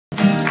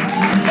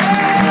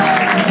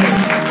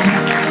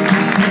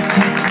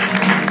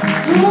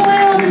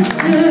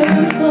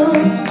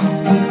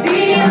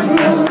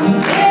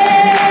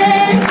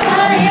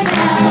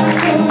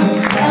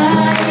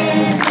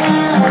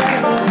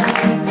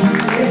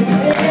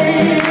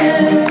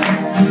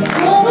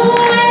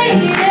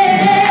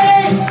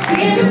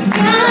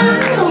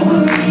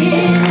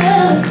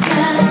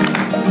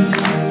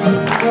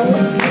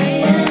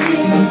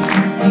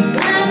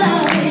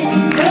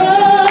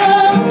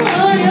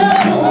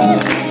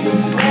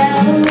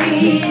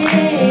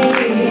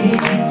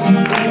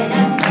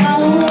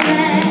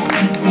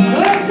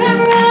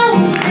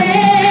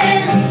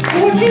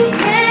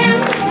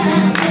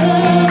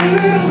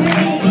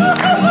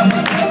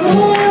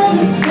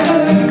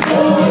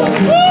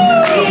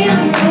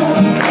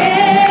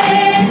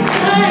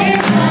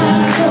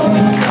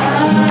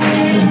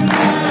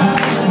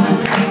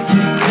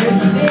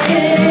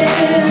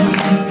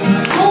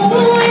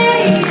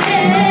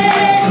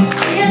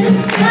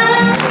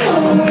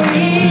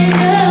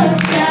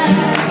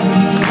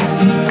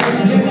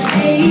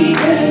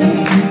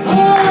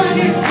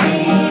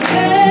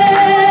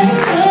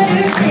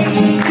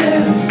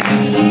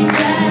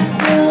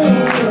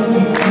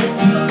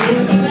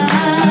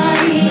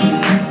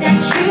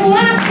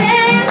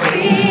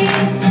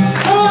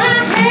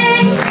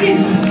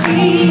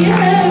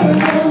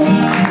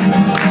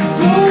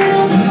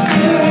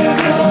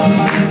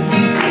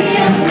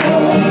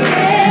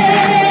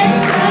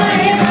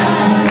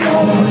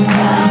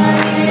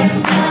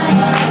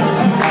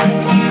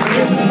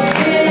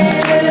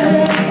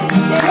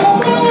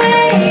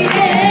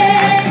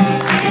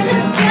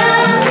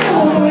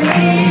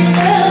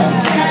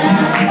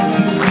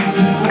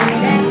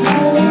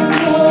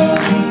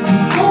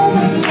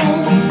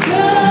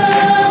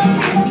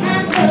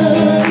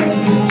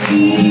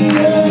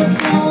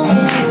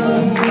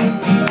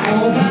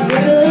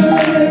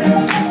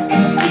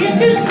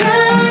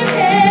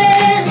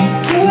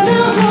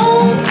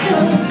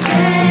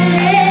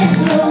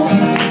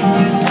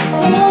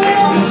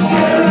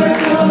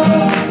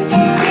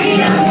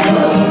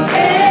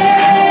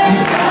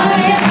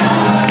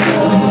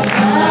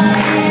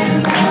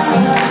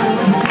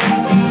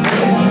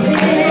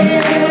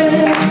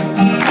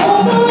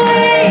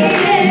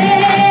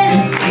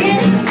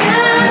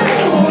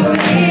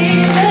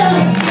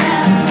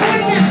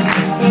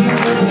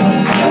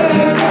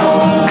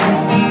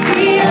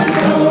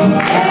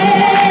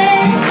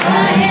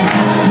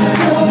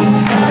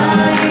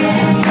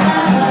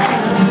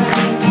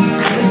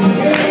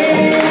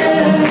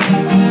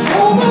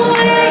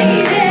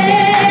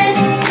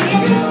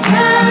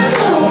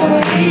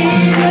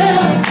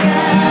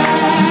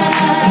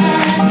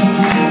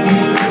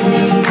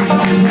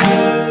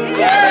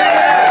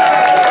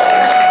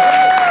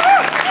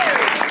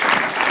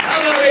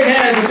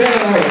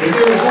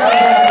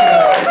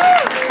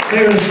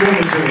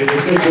prove it to me. They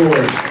said,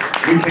 George,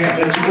 we can't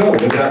let you go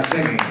without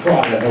singing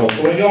Crawdad Ho.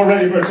 So when y'all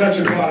ready for a touch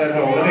of Crawdad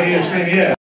Ho, let me hear you scream, yeah.